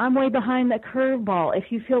 great, I'm way behind the curveball if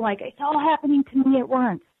you feel like it's all happening to me at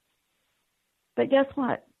once. But guess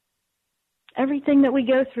what? Everything that we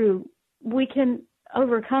go through, we can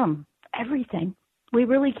overcome. everything. We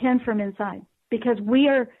really can from inside, because we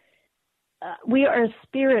are a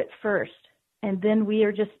spirit first, and then we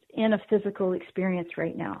are just in a physical experience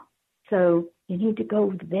right now. So you need to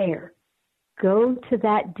go there. Go to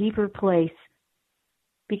that deeper place,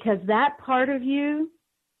 because that part of you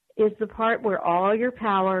is the part where all your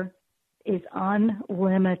power is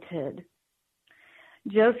unlimited.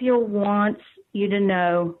 Joe Fuel wants you to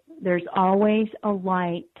know there's always a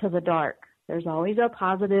light to the dark. There's always a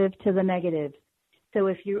positive to the negative. So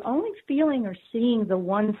if you're only feeling or seeing the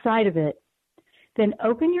one side of it, then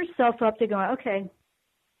open yourself up to going, okay,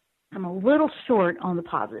 I'm a little short on the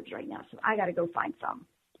positives right now, so I got to go find some.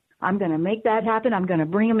 I'm going to make that happen. I'm going to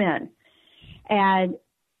bring them in. And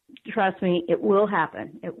trust me, it will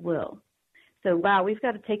happen. It will. So, wow, we've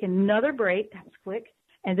got to take another break. That was quick.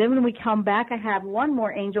 And then when we come back, I have one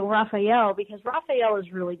more angel, Raphael, because Raphael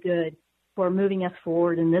is really good for moving us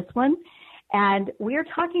forward in this one. And we are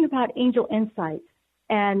talking about angel insights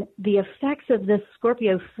and the effects of this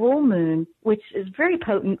Scorpio full moon, which is very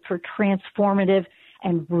potent for transformative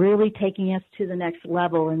and really taking us to the next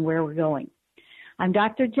level and where we're going. I'm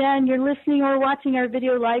Dr. Jen. You're listening or watching our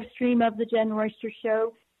video live stream of The Jen-Royster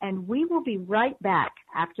Show, and we will be right back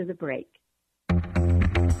after the break.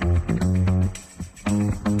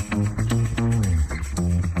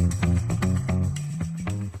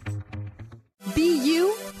 Be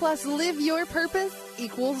you plus live your purpose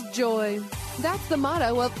equals joy. That's the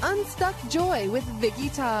motto of Unstuck Joy with Vicki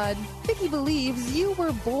Todd. Vicki believes you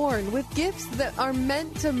were born with gifts that are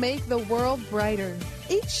meant to make the world brighter.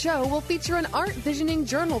 Each show will feature an art visioning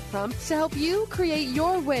journal prompt to help you create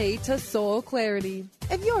your way to soul clarity.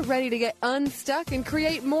 If you're ready to get unstuck and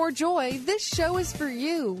create more joy, this show is for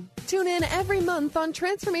you. Tune in every month on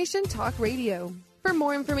Transformation Talk Radio. For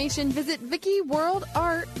more information, visit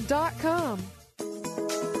VickiWorldArt.com.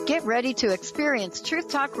 Get ready to experience Truth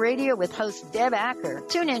Talk Radio with host Deb Acker.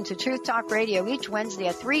 Tune in to Truth Talk Radio each Wednesday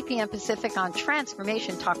at 3 p.m. Pacific on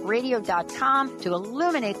TransformationTalkRadio.com to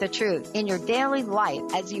illuminate the truth in your daily life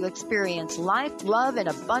as you experience life, love, and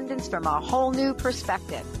abundance from a whole new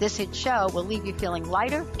perspective. This hit show will leave you feeling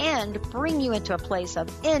lighter and bring you into a place of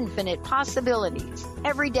infinite possibilities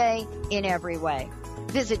every day in every way.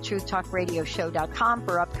 Visit TruthTalkRadioshow.com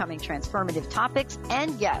for upcoming transformative topics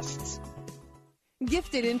and guests.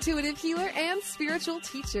 Gifted intuitive healer and spiritual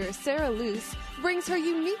teacher Sarah Luce brings her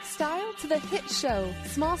unique style to the hit show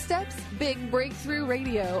Small Steps, Big Breakthrough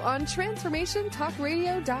Radio on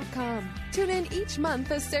TransformationTalkRadio.com. Tune in each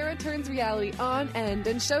month as Sarah turns reality on end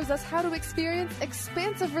and shows us how to experience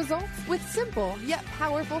expansive results with simple yet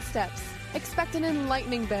powerful steps. Expect an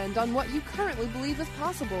enlightening bend on what you currently believe is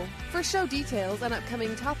possible. For show details and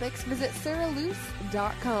upcoming topics, visit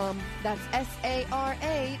sarahloos.com. That's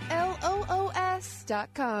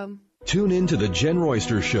SARALOOS.com. Tune in to The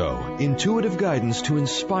Jen-Royster Show, intuitive guidance to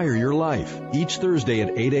inspire your life, each Thursday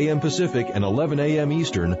at 8 a.m. Pacific and 11 a.m.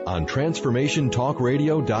 Eastern on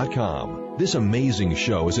TransformationTalkRadio.com. This amazing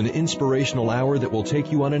show is an inspirational hour that will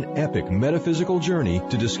take you on an epic metaphysical journey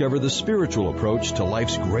to discover the spiritual approach to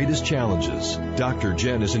life's greatest challenges. Dr.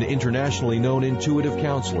 Jen is an internationally known intuitive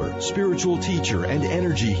counselor, spiritual teacher, and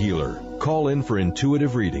energy healer. Call in for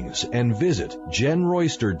intuitive readings and visit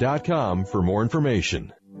JenRoyster.com for more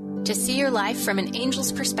information. To see your life from an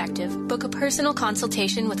angel's perspective, book a personal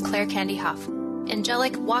consultation with Claire Candy Huff,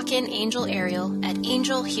 angelic walk-in angel Ariel at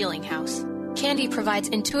Angel Healing House. Candy provides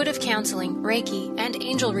intuitive counseling, Reiki, and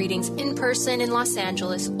angel readings in person in Los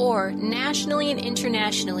Angeles or nationally and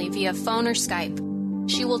internationally via phone or Skype.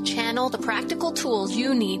 She will channel the practical tools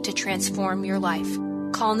you need to transform your life.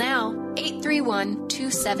 Call now,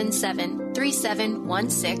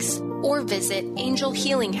 831-277-3716, or visit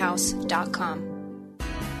angelhealinghouse.com.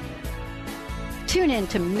 Tune in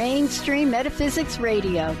to Mainstream Metaphysics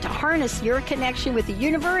Radio to harness your connection with the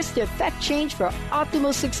universe to effect change for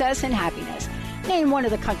optimal success and happiness. Named one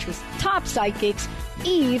of the country's top psychics,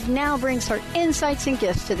 Eve now brings her insights and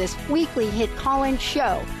gifts to this weekly hit call-in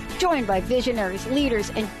show, joined by visionaries,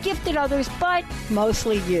 leaders, and gifted others, but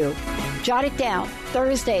mostly you. Jot it down,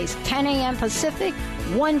 Thursdays, 10 a.m. Pacific,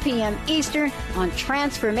 1 p.m. Eastern on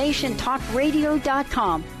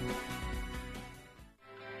TransformationTalkRadio.com.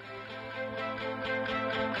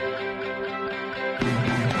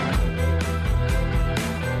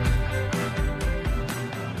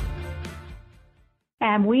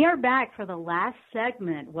 And we are back for the last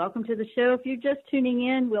segment. Welcome to the show. If you're just tuning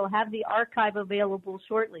in, we'll have the archive available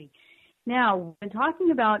shortly. Now, we've been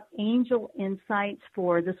talking about angel insights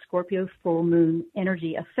for the Scorpio full moon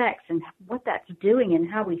energy effects and what that's doing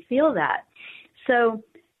and how we feel that. So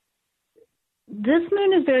this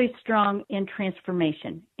moon is very strong in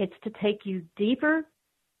transformation. It's to take you deeper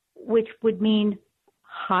which would mean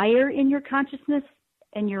higher in your consciousness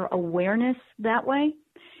and your awareness that way.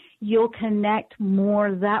 You'll connect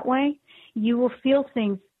more that way. You will feel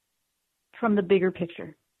things from the bigger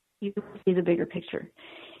picture. You will see the bigger picture.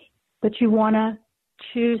 But you want to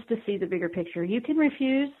choose to see the bigger picture. You can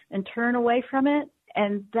refuse and turn away from it,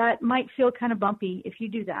 and that might feel kind of bumpy if you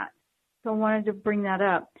do that. So I wanted to bring that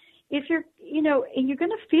up. If you're, and you're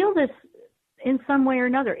going to feel this in some way or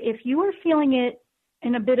another. If you are feeling it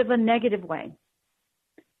in a bit of a negative way,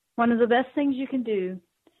 one of the best things you can do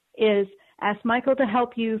is ask Michael to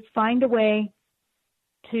help you find a way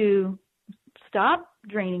to stop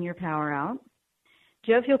draining your power out.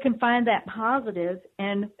 Joe, if you can find that positive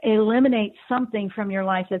and eliminate something from your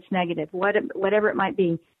life that's negative, whatever it might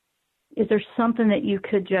be, is there something that you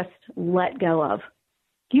could just let go of?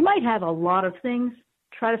 You might have a lot of things.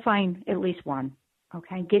 Try to find at least one,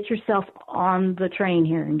 okay? Get yourself on the train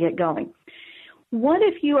here and get going. What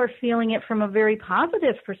if you are feeling it from a very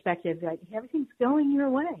positive perspective, like everything's going your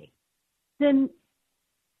way? Then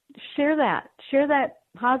share that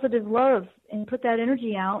positive love and put that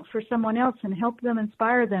energy out for someone else and help them,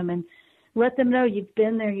 inspire them, and let them know you've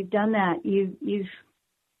been there, you've done that, I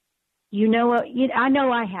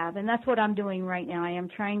know I have, and that's what I'm doing right now. I am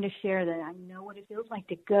trying to share that. I know what it feels like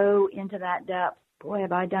to go into that depth. Boy,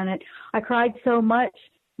 have I done it. I cried so much,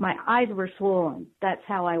 my eyes were swollen. That's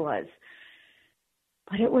how I was.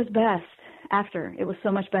 But it was best after. It was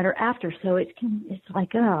so much better after. So it's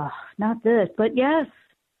like, oh, not this. But yes,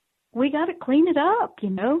 we got to clean it up,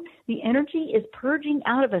 The energy is purging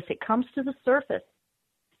out of us. It comes to the surface.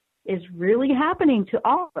 It's really happening to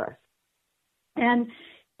all of us. And,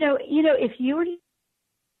 if you were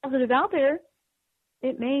positive out there,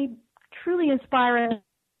 it may truly inspire us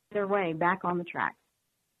their way back on the track.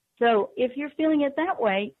 So if you're feeling it that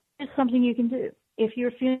way, it's something you can do. If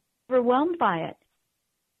you're feeling overwhelmed by it,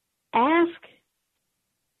 ask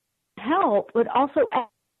help, but also ask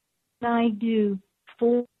what I do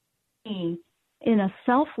for me in a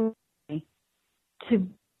self way to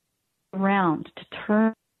around, to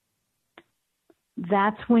turn.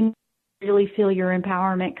 That's when you really feel your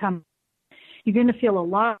empowerment come. You're going to feel a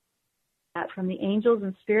lot of that from the angels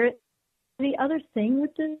and spirit. The other thing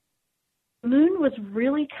with the moon was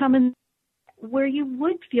really coming where you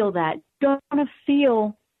would feel that. Don't want to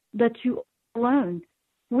feel that you're alone.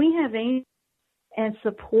 We have angels and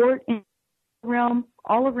support in the realm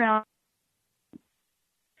all around.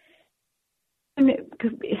 If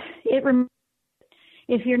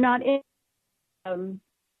you're not in,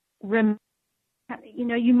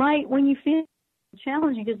 you might, when you feel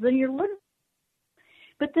challenging, because then you're little.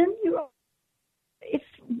 But then it's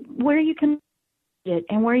where you can it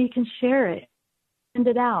and where you can share it, send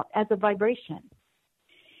it out as a vibration.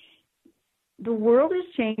 The world is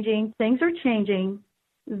changing. Things are changing.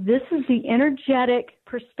 This is the energetic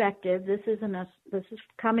perspective. This is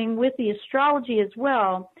coming with the astrology as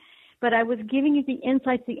well. But I was giving you the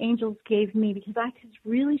insights the angels gave me because I could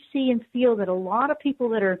really see and feel that a lot of people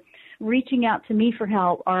that are reaching out to me for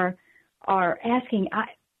help are asking,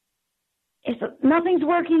 nothing's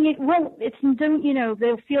working. It won't.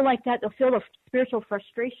 They'll feel like that. They'll feel the spiritual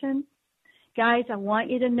frustration. Guys, I want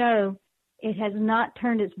you to know it has not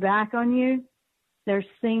turned its back on you. There's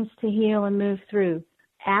things to heal and move through.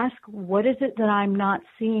 Ask, what is it that I'm not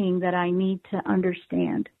seeing that I need to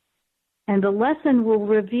understand? And the lesson will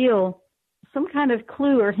reveal some kind of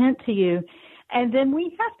clue or hint to you. And then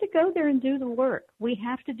we have to go there and do the work. We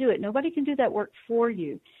have to do it. Nobody can do that work for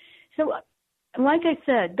you. So like I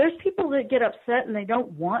said, there's people that get upset and they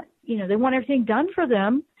don't want, they want everything done for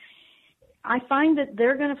them. I find that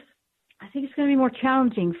I think it's going to be more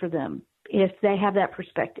challenging for them if they have that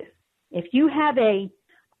perspective. If you have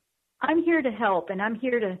I'm here to help and I'm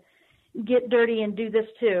here to get dirty and do this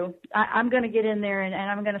too. I'm going to get in there and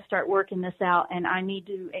I'm going to start working this out. And I need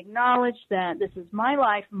to acknowledge that this is my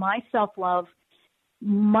life, my self-love,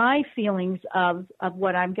 my feelings of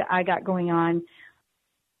what I got going on.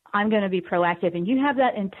 I'm going to be proactive. And you have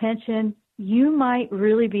that intention, you might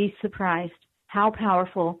really be surprised how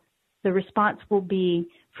powerful the response will be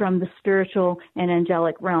from the spiritual and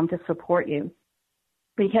angelic realm to support you.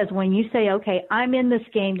 Because when you say, okay, I'm in this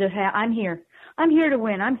game, I'm here. I'm here to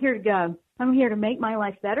win. I'm here to go. I'm here to make my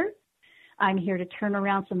life better. I'm here to turn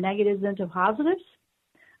around some negatives into positives.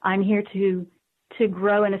 I'm here to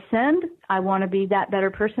grow and ascend. I want to be that better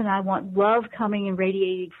person. I want love coming and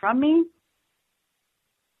radiating from me.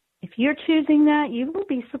 If you're choosing that, you will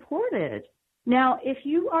be supported. Now, if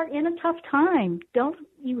you are in a tough time, don't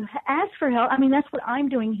you ask for help. I mean, that's what I'm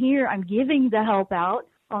doing here. I'm giving the help out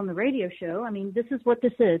on the radio show. I mean, this is what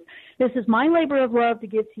this is. This is my labor of love to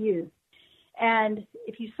give to you. And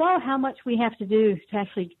if you saw how much we have to do to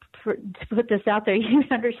actually to put this out there, you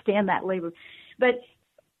understand that labor. But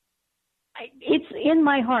it's in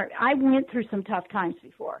my heart. I went through some tough times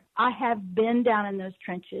before. I have been down in those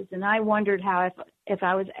trenches, and I wondered if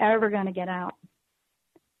I was ever going to get out.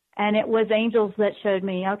 And it was angels that showed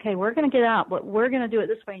me, okay, we're going to get out, but we're going to do it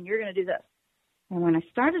this way, and you're going to do this. And when I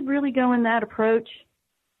started really going that approach,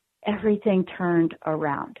 everything turned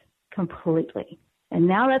around completely. And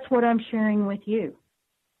now that's what I'm sharing with you.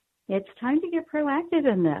 It's time to get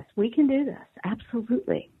proactive in this. We can do this.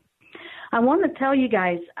 Absolutely. I want to tell you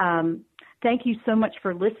guys, thank you so much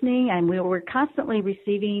for listening. And we're constantly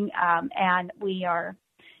receiving, and we are,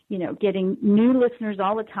 getting new listeners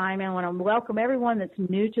all the time. And I want to welcome everyone that's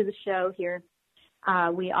new to the show here.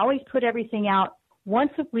 We always put everything out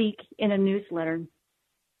once a week in a newsletter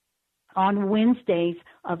on Wednesdays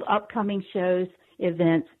of upcoming shows,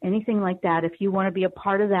 events, anything like that. If you want to be a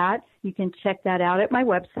part of that, you can check that out at my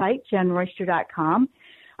website, the-jenn-royster.com.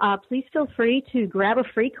 Please feel free to grab a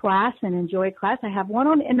free class and enjoy a class. I have one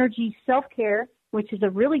on energy self-care, which is a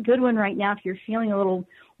really good one right now if you're feeling a little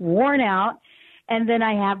worn out. And then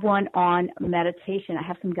I have one on meditation. I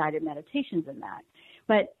have some guided meditations in that.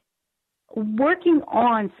 But working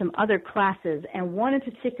on some other classes, and one in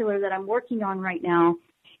particular that I'm working on right now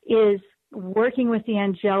is working with the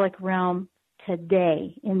angelic realm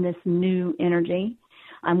today in this new energy.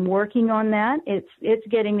 I'm working on that. It's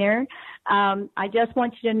getting there. I just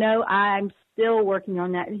want you to know I'm still working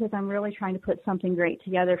on that because I'm really trying to put something great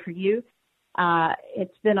together for you.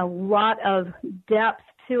 It's been a lot of depth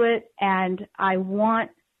to it, and I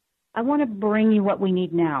want to bring you what we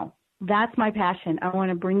need now. That's my passion. I want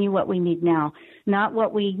to bring you what we need now, not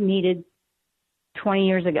what we needed 20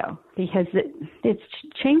 years ago, because it's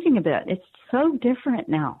changing a bit. It's so different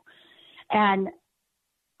now. And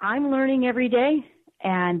I'm learning every day,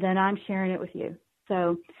 and then I'm sharing it with you.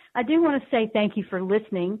 So I do want to say thank you for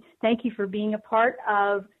listening. Thank you for being a part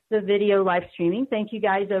of the video live streaming. Thank you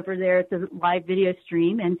guys over there at the live video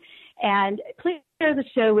stream. And please share the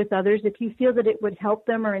show with others if you feel that it would help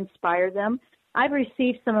them or inspire them. I've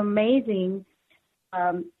received some amazing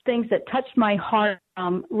things that touched my heart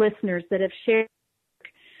from listeners that have shared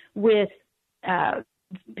with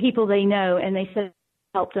people they know, and they said it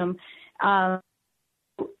helped them.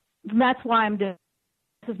 That's why I'm doing this.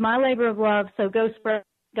 Is my labor of love, so go spread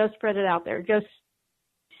it out there.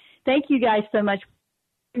 Thank you guys so much.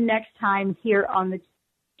 Next time here on the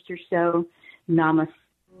show, Namaste.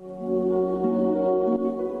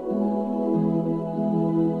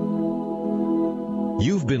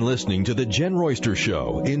 You've been listening to The Jen Royster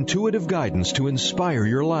Show, intuitive guidance to inspire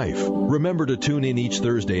your life. Remember to tune in each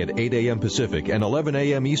Thursday at 8 a.m. Pacific and 11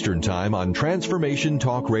 a.m. Eastern Time on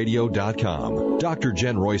TransformationTalkRadio.com. Dr.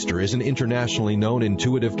 Jen Royster is an internationally known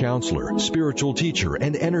intuitive counselor, spiritual teacher,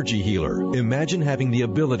 and energy healer. Imagine having the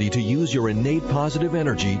ability to use your innate positive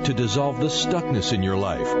energy to dissolve the stuckness in your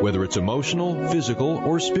life, whether it's emotional, physical,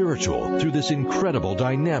 or spiritual, through this incredible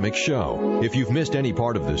dynamic show. If you've missed any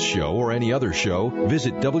part of this show or any other show,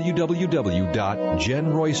 visit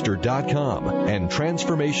www.jenroyster.com and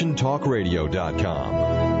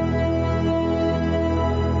TransformationTalkRadio.com.